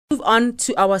Move on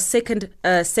to our second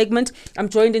segment. I'm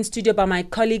joined in studio by my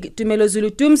colleague Tumelo Zulu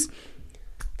Tums.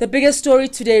 The biggest story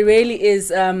today really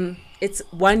is it's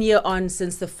 1 year on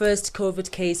since the first COVID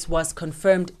case was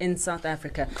confirmed in South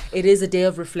Africa. It is a day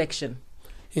of reflection.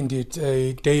 Indeed,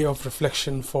 a day of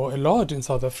reflection for a lot in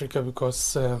South Africa,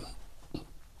 because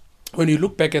when you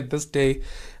look back at this day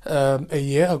a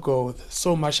year ago,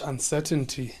 so much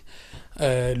uncertainty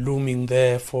looming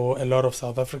there for a lot of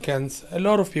South Africans, a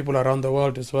lot of people around the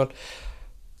world as well.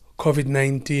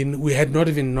 COVID-19, we had not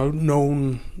even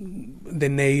known the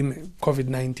name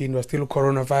COVID-19, was still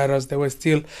coronavirus. There were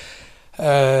still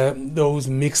those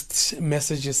mixed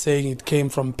messages saying it came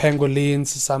from pangolins,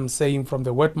 some saying from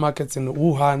the wet markets in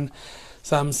Wuhan,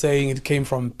 some saying it came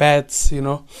from bats,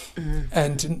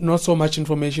 and not so much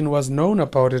information was known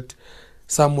about it.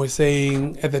 Some were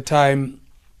saying at the time,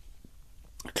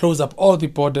 close up all the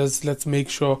borders, let's make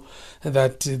sure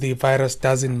that the virus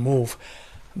doesn't move.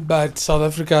 But South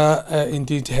Africa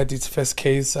indeed had its first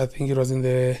case. I think it was in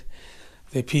the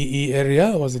PE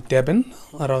area, was it Durban,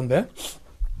 around there.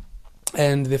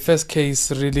 And the first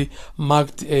case really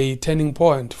marked a turning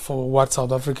point for what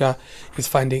South Africa is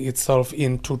finding itself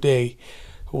in today,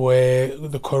 where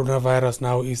the coronavirus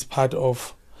now is part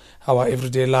of our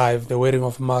everyday life. The wearing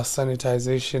of masks,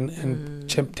 sanitization, and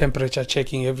temperature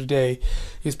checking every day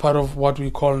is part of what we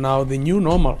call now the new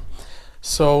normal.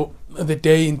 So the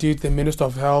day, indeed, the Minister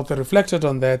of Health reflected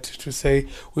on that to say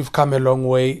we've come a long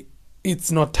way.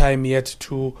 It's not time yet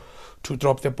to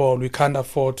drop the ball. We can't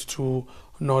afford to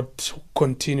not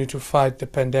continue to fight the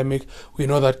pandemic. We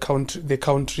know that the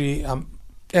country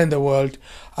and the world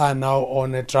are now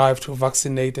on a drive to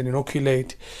vaccinate and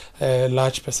inoculate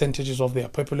large percentages of their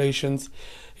populations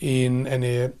in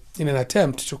an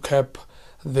attempt to curb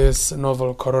this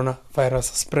novel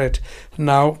coronavirus spread.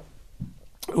 Now,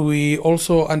 we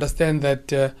also understand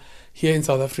that here in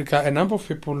South Africa, a number of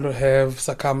people have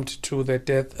succumbed to the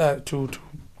death to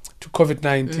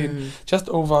COVID-19. Just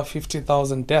over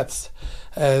 50,000 deaths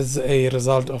as a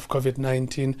result of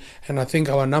COVID-19, and I think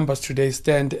our numbers today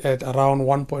stand at around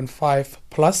 1.5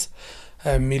 plus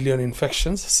million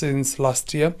infections since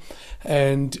last year.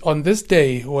 And on this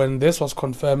day, when this was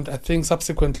confirmed, I think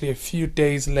subsequently a few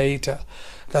days later,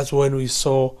 that's when we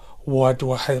saw what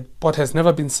has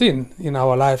never been seen in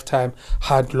our lifetime,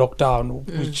 hard lockdown,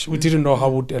 which we didn't know how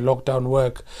would a lockdown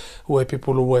work, where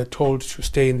people were told to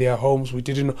stay in their homes. We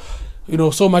didn't know,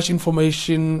 so much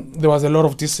information. There was a lot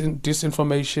of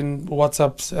disinformation,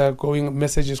 WhatsApps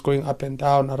messages going up and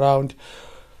down around.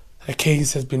 A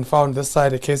case has been found this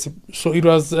side, a case. So it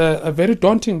was a very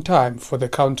daunting time for the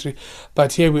country.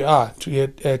 But here we are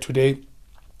today,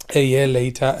 a year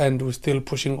later, and we're still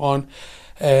pushing on.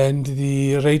 And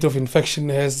the rate of infection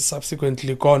has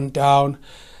subsequently gone down.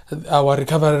 Our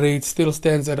recovery rate still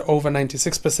stands at over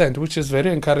 96%, which is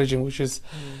very encouraging, which is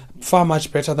far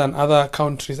much better than other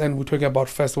countries. And we're talking about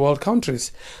first world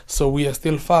countries. So we are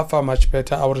still far, far much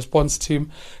better. Our response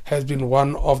team has been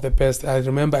one of the best. I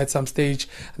remember at some stage,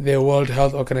 the World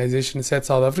Health Organization said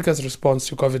South Africa's response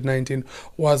to COVID-19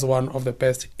 was one of the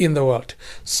best in the world.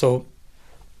 So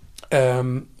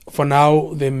for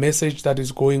now, the message that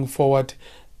is going forward,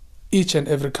 each and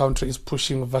every country is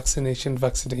pushing vaccination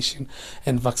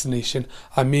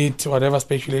amid whatever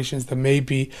speculations there may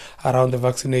be around the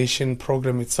vaccination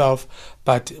program itself.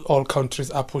 But all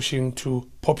countries are pushing to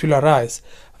popularize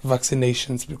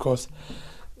vaccinations, because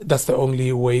that's the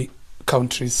only way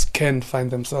countries can find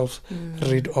themselves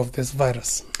rid of this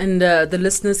virus. And the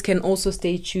listeners can also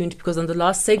stay tuned, because on the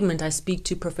last segment I speak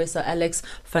to Professor Alex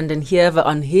van den Heever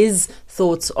on his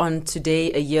thoughts on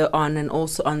today, a year on, and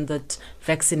also on that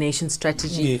vaccination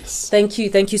strategy. Yes. Thank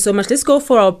you so much. Let's go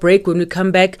for our break. When we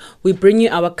come back, we bring you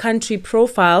our country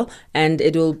profile, and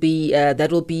it will be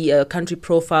that will be a country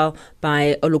profile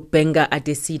by Olukbenga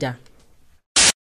Adesida.